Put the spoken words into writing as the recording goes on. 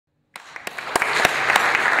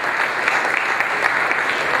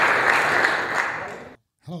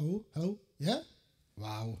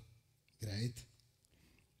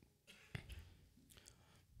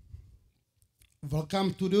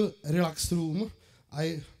welcome to the relaxed room.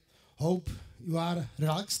 I hope you are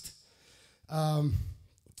relaxed.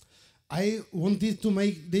 I wanted to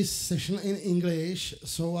make this session in English,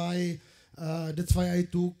 so that's why I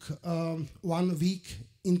took 1 week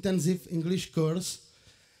intensive English course,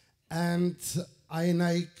 and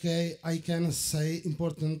I can say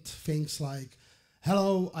important things like,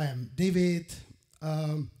 hello, I am David,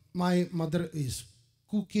 my mother is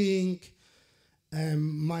cooking, and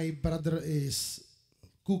my brother is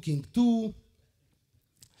cooking too.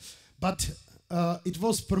 But it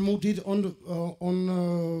was promoted on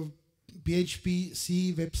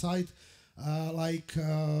phpCE website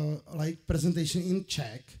like presentation in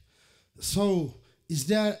Czech. So, is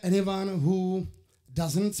there anyone who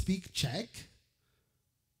doesn't speak Czech?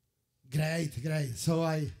 Great.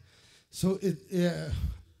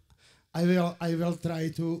 I will try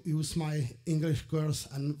to use my English course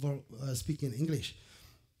and speak in English.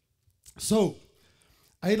 So,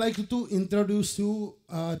 I'd like to introduce you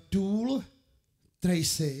a tool,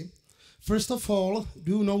 Tracy. First of all,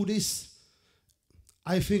 do you know this?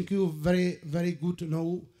 I think you very good to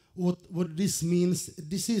know what this means.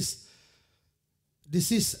 This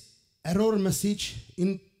is error message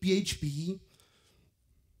in PHP.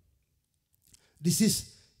 This is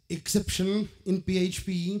exception in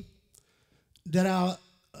PHP. There are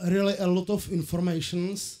really a lot of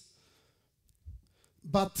informations,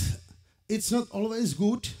 but it's not always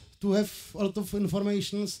good to have a lot of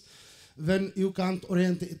informations when you can't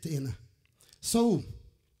orient it in. So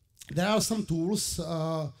there are some tools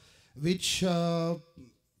which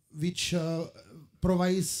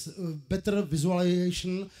provides better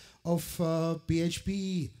visualization of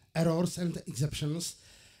PHP errors and exceptions,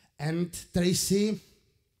 and Tracy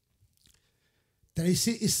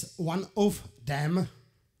is one of them.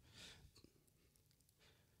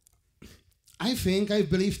 I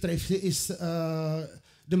believe Tracy is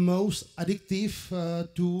the most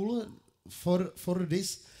addictive tool for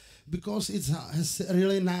this, because it has a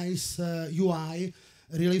really nice UI,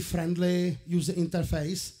 really friendly user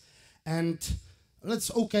interface. And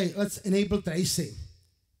let's enable Tracy.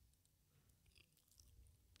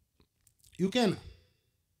 You can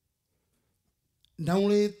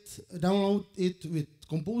download it with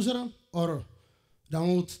Composer or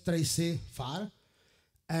download Tracy file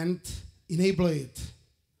and enable it.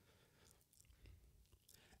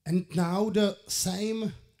 And now the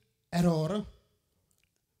same error.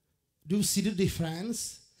 Do you see the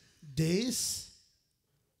difference? This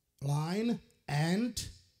line and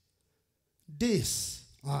this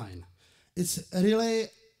line. It's really,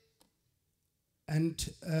 and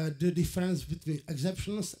the difference between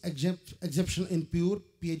exception in pure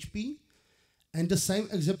PHP and the same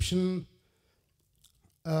exception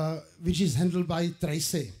which is handled by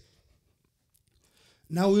Tracy.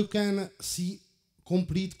 Now you can see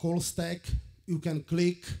complete call stack. You can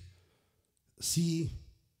click, see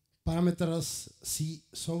parameters, see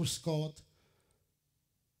source code.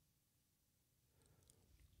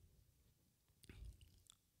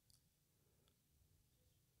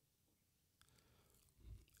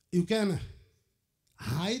 You can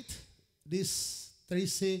hide this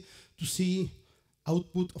Tracy to see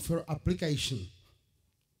output of your application.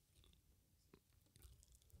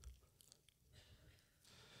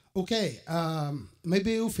 Okay,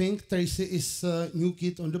 maybe you think Tracy is a new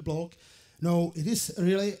kid on the block. No, it is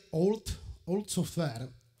really old software.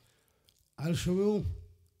 I'll show you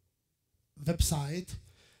website,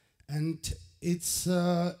 and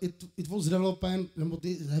it was development.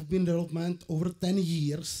 It have been development over 10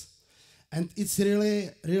 years, and it's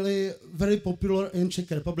really very popular in Czech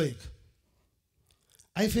Republic.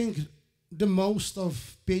 I think the most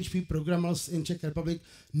of PHP programmers in Czech Republic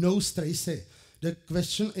knows Tracy. The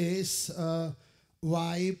question is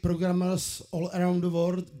why programmers all around the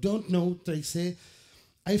world don't know Tracy.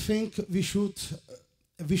 I think we should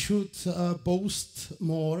boast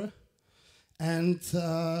more and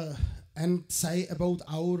say about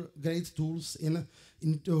our great tools in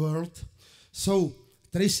the world. So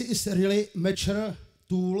Tracy is a really mature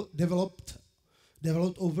tool developed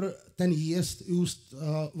over 10 years,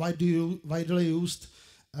 widely used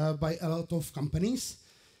by a lot of companies.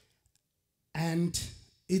 And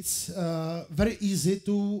it's very easy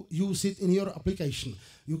to use it in your application.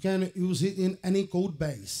 You can use it in any code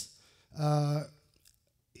base.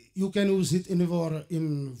 You can use it with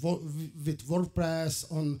WordPress,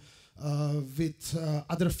 with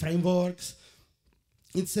other frameworks.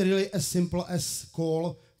 It's really as simple as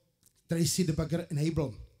call Tracy debugger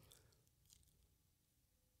enable.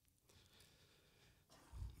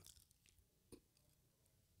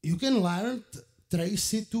 You can learn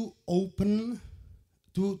Tracy to open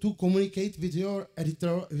to communicate with your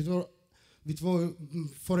editor,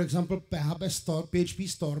 for example, PHP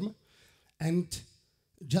Storm, and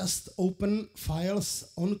just open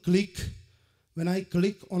files on click. When I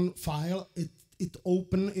click on file, it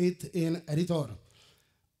open it in editor.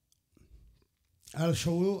 I'll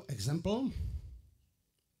show you example.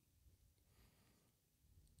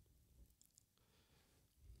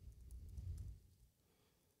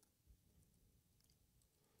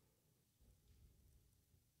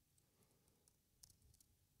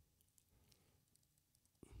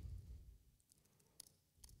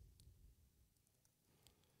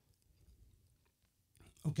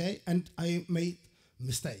 Okay, and I made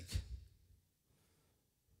mistake.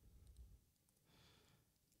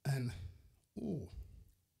 And oh.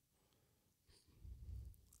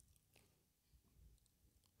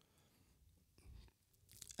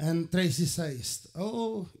 And Tracy says,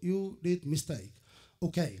 "Oh, you did mistake."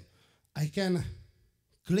 Okay, I can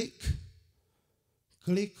click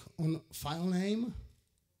on file name,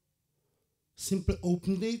 simply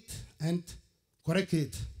open it and correct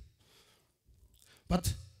it.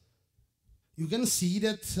 But you can see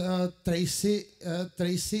that Tracy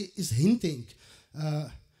is hinting.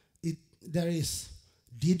 There is,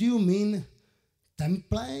 did you mean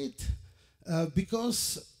template?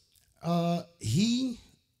 Because he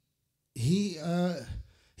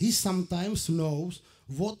sometimes knows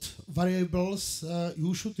what variables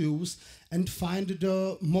you should use and find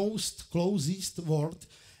the most closest word.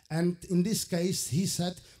 And in this case, he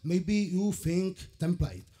said, maybe you think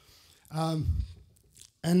template.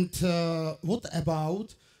 And what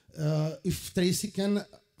about if Tracy can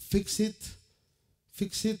fix it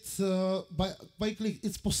by click?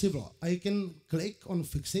 It's possible. I can click on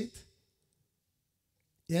fix it.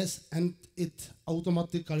 Yes, and it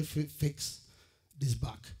automatically fix this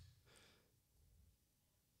bug.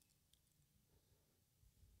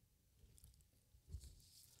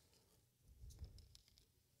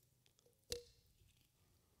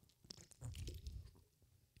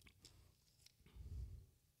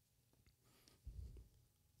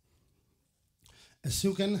 As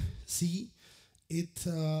you can see, it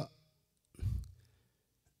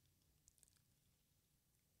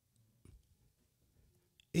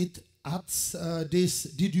adds this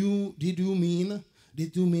did you mean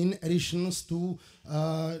additions to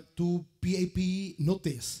PHP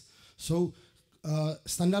notice. So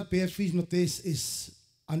standard PHP notice is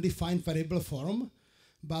undefined variable form,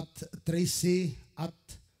 but Tracy add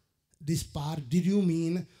this part did you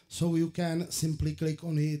mean, so you can simply click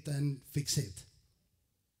on it and fix it.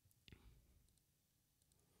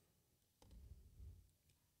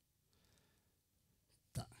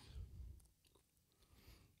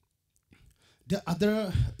 The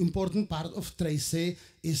other important part of Tracy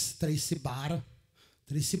is Tracy bar.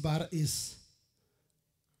 Tracy bar is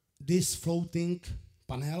this floating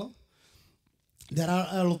panel. There are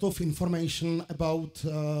a lot of information about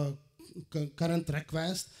current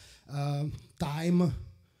request, time,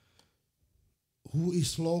 who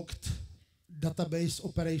is logged, database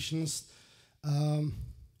operations.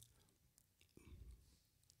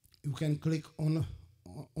 You can click on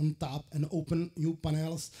tab and open new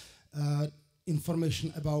panels.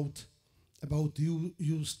 Information about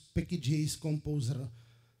used packages, composer.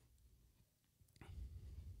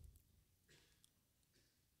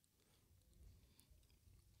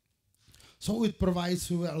 So it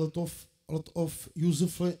provides you a lot of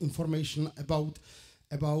useful information about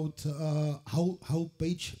how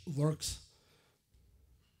page works.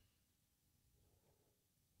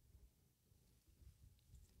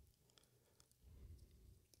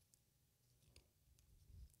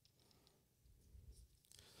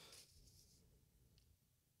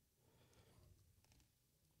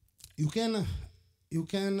 You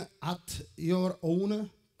can add your own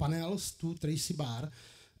panels to Tracy bar.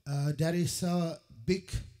 There is a big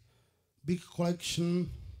collection.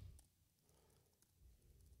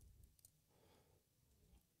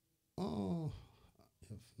 Oh,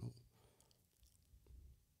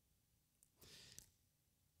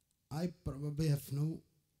 I probably have no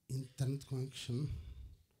internet connection.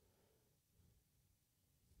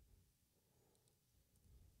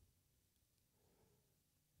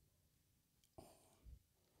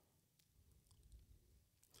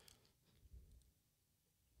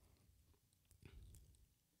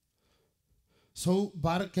 So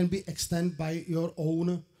bar can be extended by your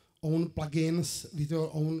own plugins with your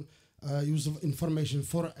own use of information.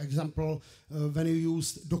 For example, when you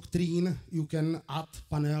use Doctrine, you can add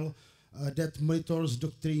panel that monitors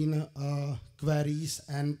Doctrine queries,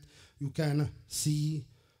 and you can see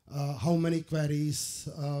how many queries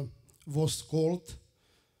was called.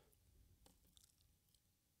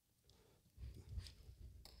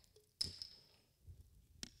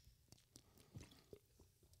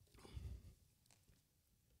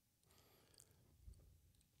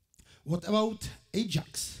 What about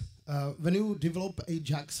AJAX? When you develop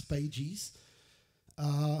AJAX pages,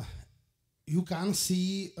 you can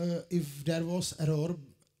see if there was error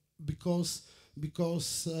because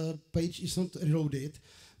page is not reloaded,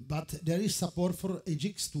 but there is support for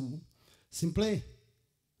AJAX too. Simply,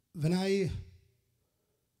 when I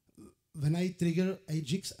trigger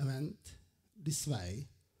AJAX event this way,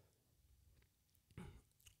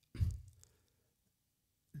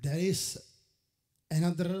 there is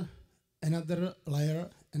another layer,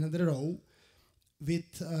 another row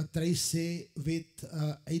with Tracy with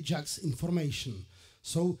AJAX information.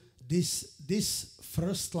 So this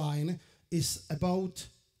first line is about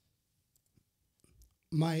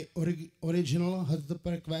my original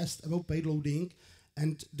HTTP request about page loading,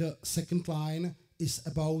 and the second line is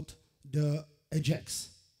about the AJAX.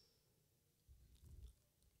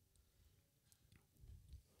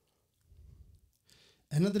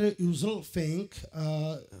 Another usual thing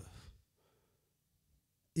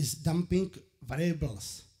is dumping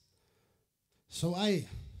variables. So I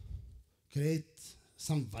create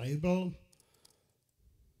some variable.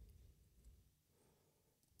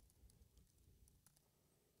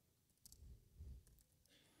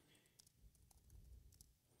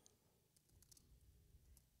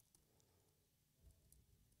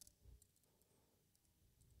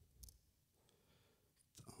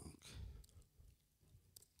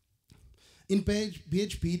 In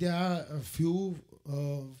PHP, there are a few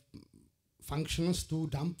functions to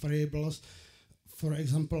dump variables. For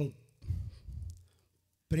example,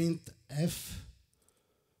 printf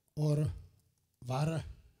or var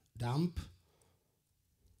dump.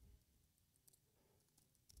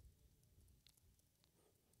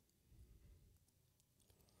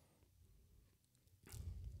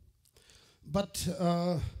 But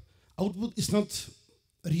output is not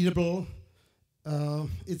readable.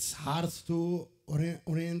 It's hard to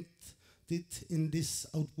orient it in this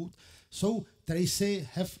output. So Tracy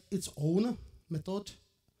have its own method,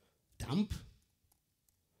 dump.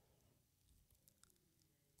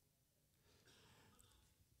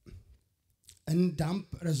 And dump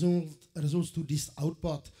results to this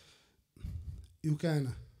output. You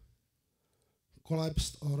can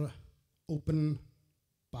collapse or open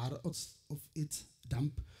part of its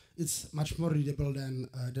dump. It's much more readable than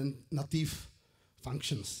native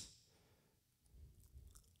functions.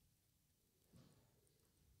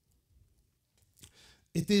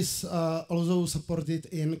 It is also supported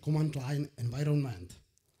in command line environment.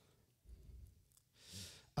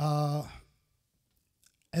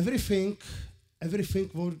 Everything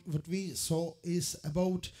what we saw is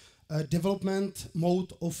about development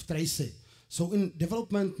mode of Tracy. So in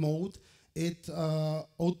development mode, it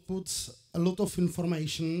outputs a lot of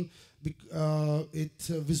information. It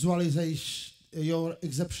visualizes your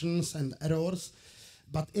exceptions and errors,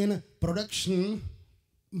 but in production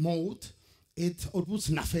mode, it outputs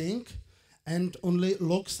nothing and only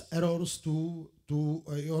logs errors to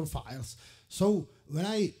your files. So when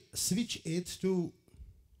I switch it to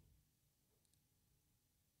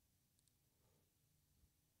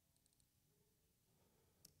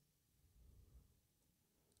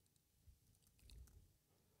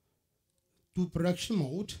production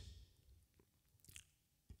mode,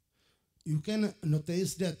 you can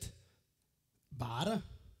notice that bar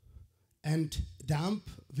and dump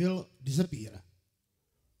will disappear.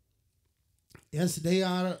 Yes, they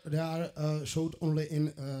are showed only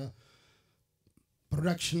in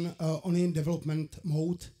production, only in development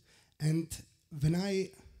mode, and when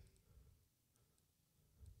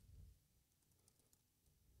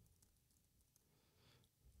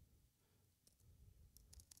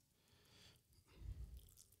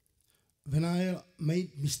I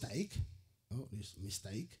made mistake,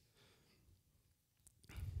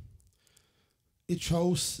 it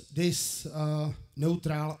shows this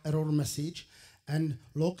neutral error message and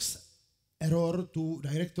logs error to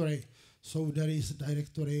directory. So there is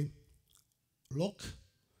directory log,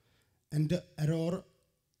 and the error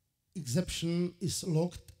exception is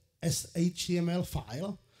logged as HTML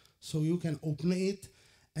file. So you can open it,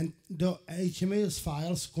 and the HTML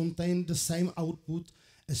files contain the same output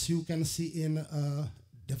as you can see in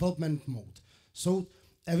development mode. So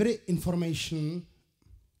every information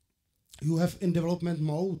you have in development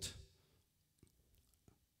mode,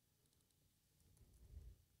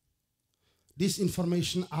 this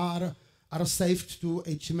information are saved to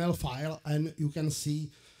HTML file, and you can see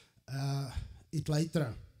it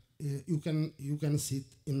later. You can see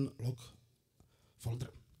it in log folder.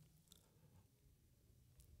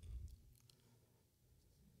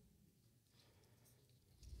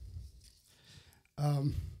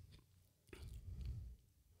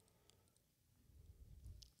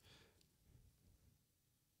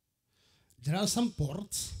 There are some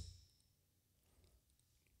ports,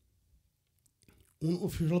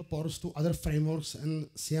 unofficial ports to other frameworks and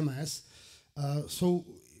CMS. So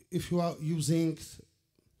if you are using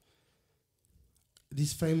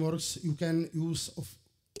these frameworks, you can use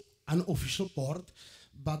unofficial port,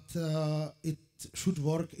 but it should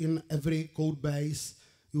work in every code base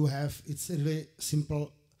you have. It's really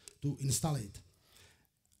simple to install it.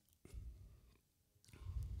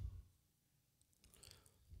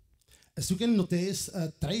 As you can notice,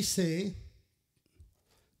 Tracy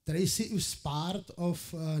is part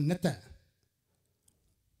of Nete.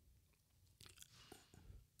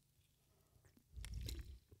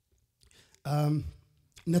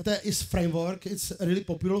 Nete is framework. It's a really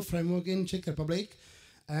popular framework in Czech Republic,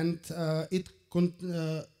 and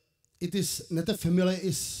Nete family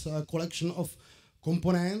is a collection of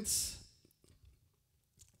components,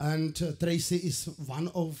 and Tracy is one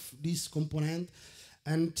of these components.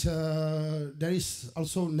 And there is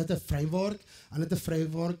also Nete framework, and Nete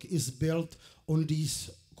framework is built on these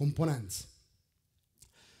components.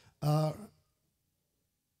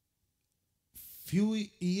 Few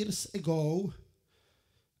years ago,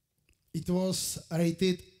 it was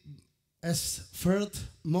rated as third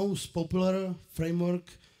most popular framework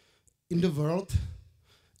in the world.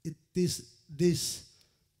 It is this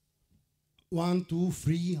 1, 2,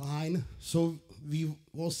 3 line, so we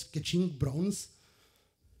was catching bronze.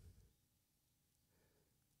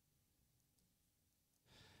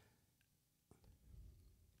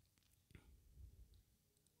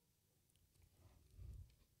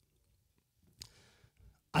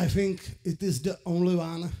 I think it is the only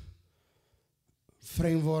one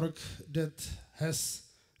framework that has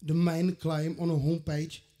the main claim on a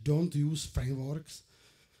homepage: don't use frameworks.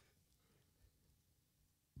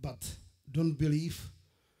 But don't believe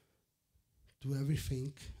to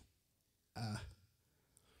everything.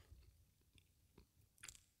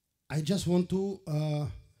 I just want to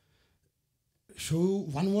show you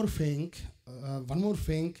one more thing. One more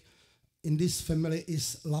thing in this family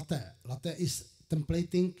is Latte. Latte is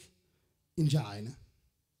templating engine,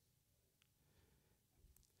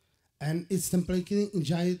 and it's templating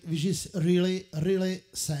engine which is really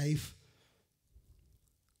safe.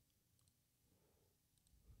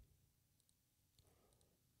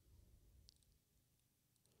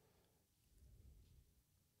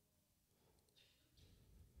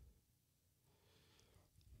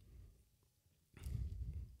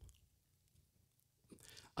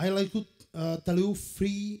 I like to tell you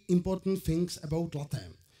 3 important things about Latte.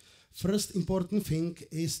 First important thing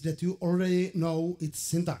is that you already know its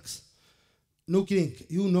syntax. No kidding,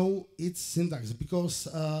 you know its syntax, because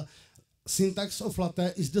syntax of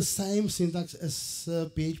Latte is the same syntax as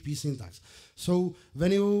PHP syntax. So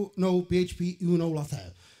when you know PHP, you know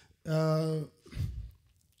Latte.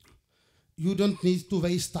 You don't need to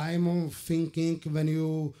waste time on thinking when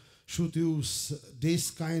you should use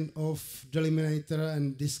this kind of delimiter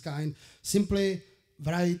and this kind. Simply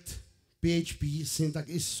write PHP, syntax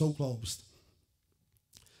is so closed.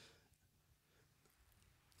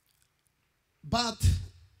 But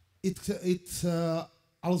it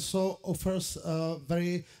also offers a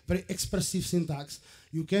very expressive syntax.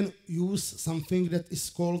 You can use something that is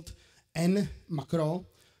called n macro.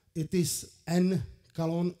 It is n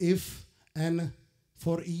colon if n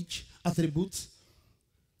for each attributes.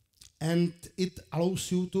 And it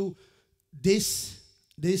allows you to this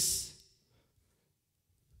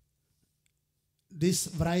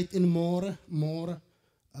write in more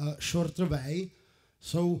shorter way.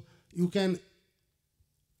 So you can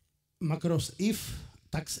macros if,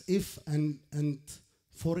 tags if, and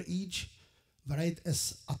for each write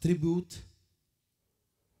as attribute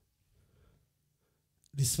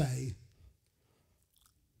this way.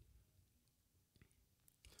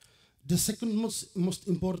 The second most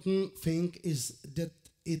important thing is that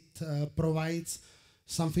it provides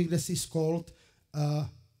something that is called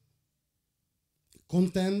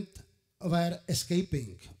content-aware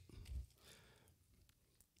escaping.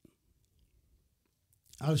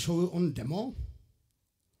 I'll show you on demo.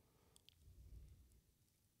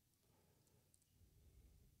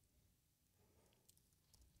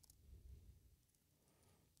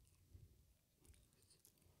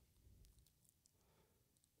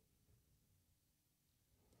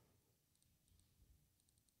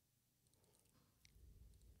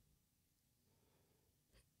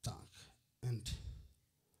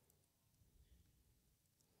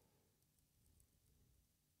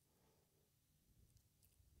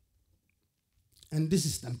 And this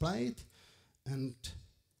is template, and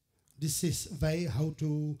this is way how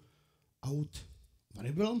to out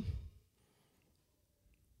variable.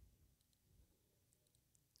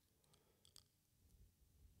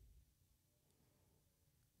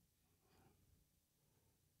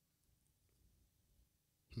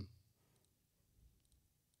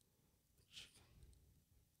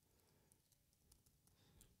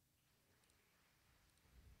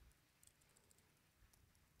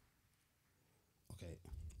 Okay.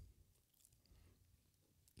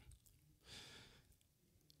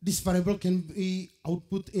 This variable can be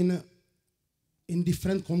output in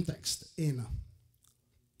different context, in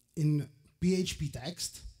PHP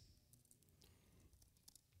text,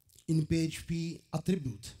 in PHP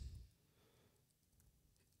attribute,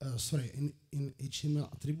 in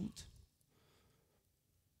HTML attribute,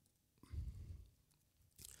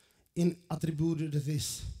 in attribute that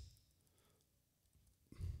is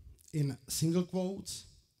in single quotes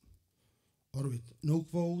or with no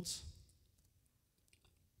quotes,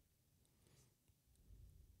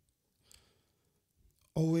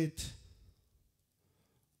 or with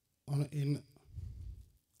in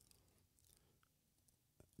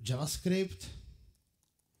JavaScript,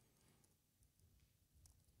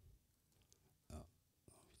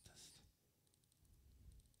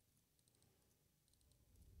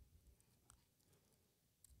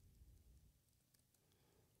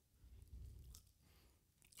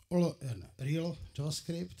 or in real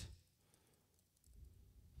JavaScript,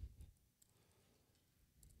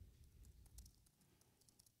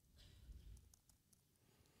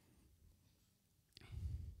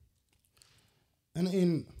 and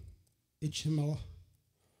in HTML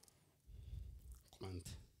comment.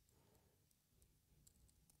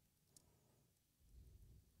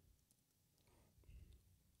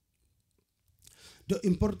 The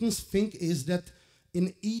important thing is that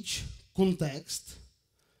in each context,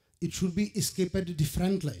 it should be escaped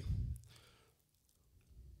differently.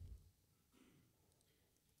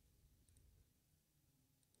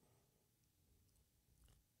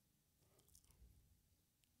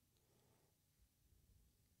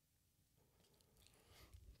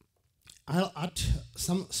 I'll add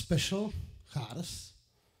some special chars.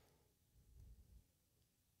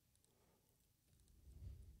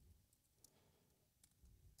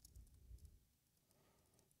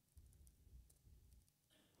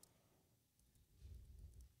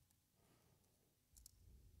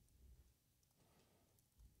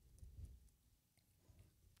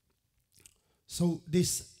 So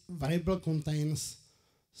this variable contains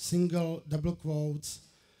single double quotes,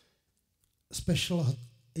 special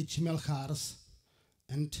HTML chars,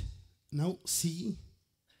 and now see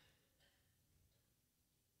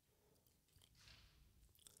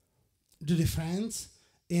the difference.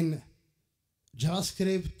 In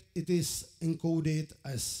JavaScript it is encoded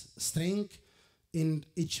as string, in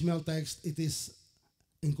HTML text it is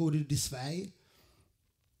encoded this way.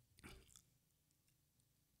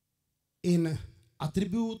 In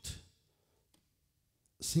attribute,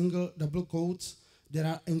 single double quotes, there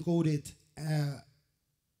are encoded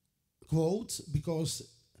quotes because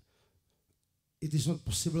it is not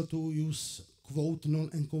possible to use quote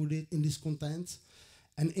non-encoded in this content.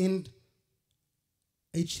 And in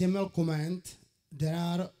HTML comment, there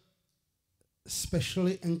are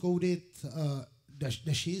specially encoded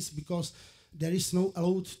dashes because there is no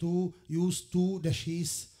allowed to use two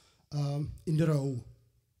dashes in the row.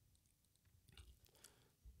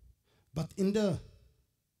 But in the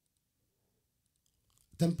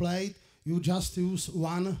template, you just use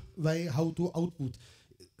one way how to output.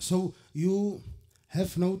 So you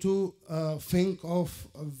have now to think of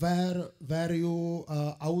where you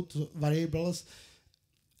out variables.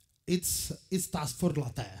 It's task for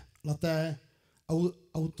latte. Latte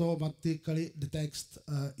automatically detects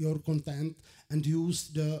your content and use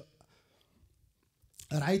the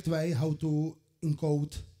right way how to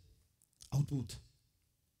encode output.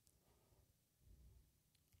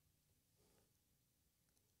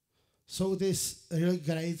 So this is really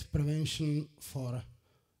great prevention for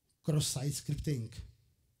cross-site scripting.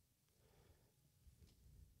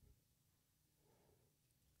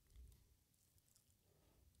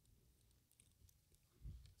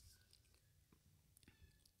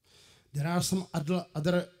 There are some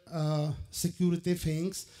other security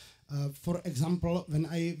things. For example, when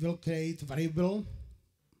I will create variable,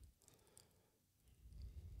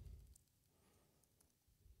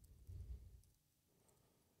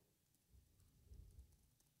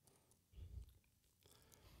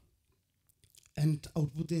 and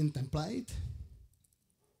output in template,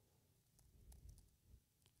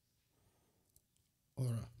 or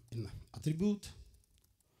in attribute,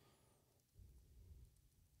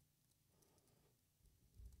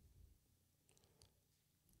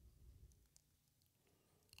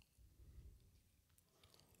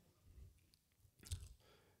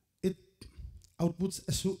 it outputs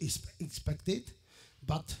as you expected,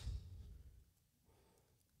 but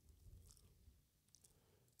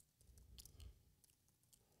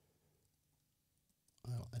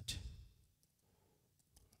I'll add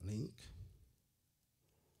link.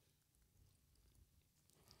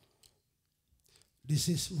 this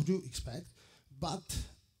is what you expect. But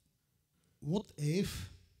what if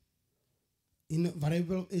in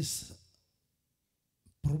variable is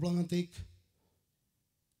problematic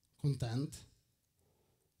content?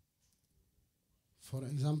 For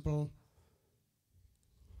example,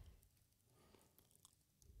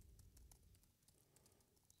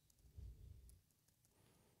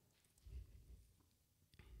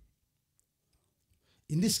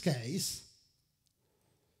 in this case,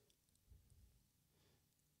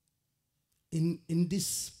 in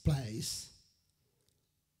this place,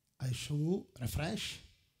 I show refresh.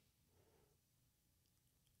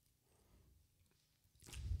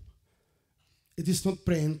 It is not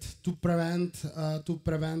print to prevent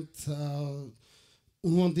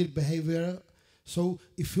unwanted behavior. So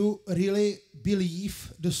if you really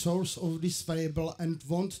believe the source of this variable and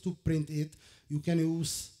want to print it, you can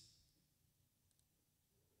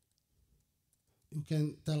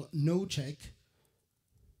tell no check.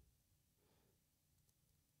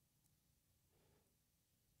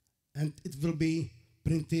 And it will be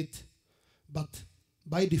printed, but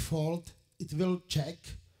by default it will check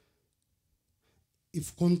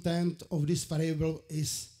if content of this variable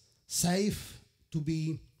is safe to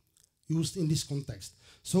be used in this context.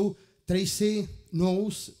 So Tracy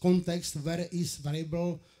knows context where is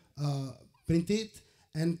variable printed,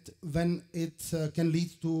 and when it can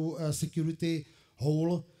lead to a security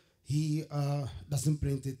hole, he doesn't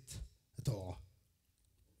print it at all.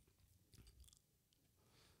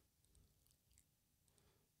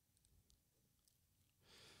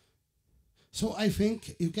 So I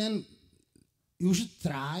think you should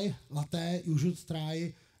try Latte, you should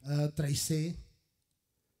try Tracy,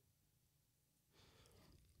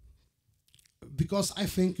 because I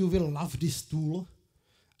think you will love this tool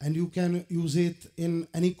and you can use it in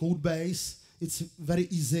any code base. It's very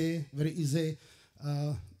easy, very easy.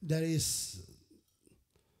 There is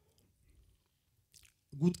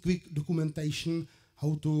good quick documentation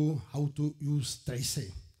how to use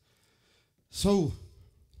Tracy. So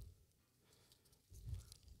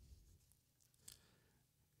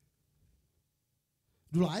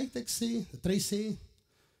do you like Tracy?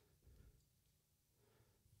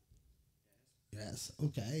 Yes,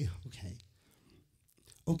 okay.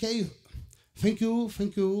 Okay, thank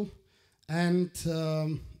you. And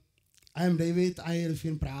I am David, I live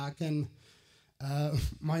in Prague, and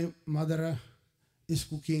my mother is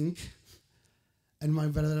cooking, and my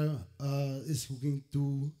brother is cooking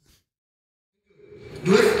too.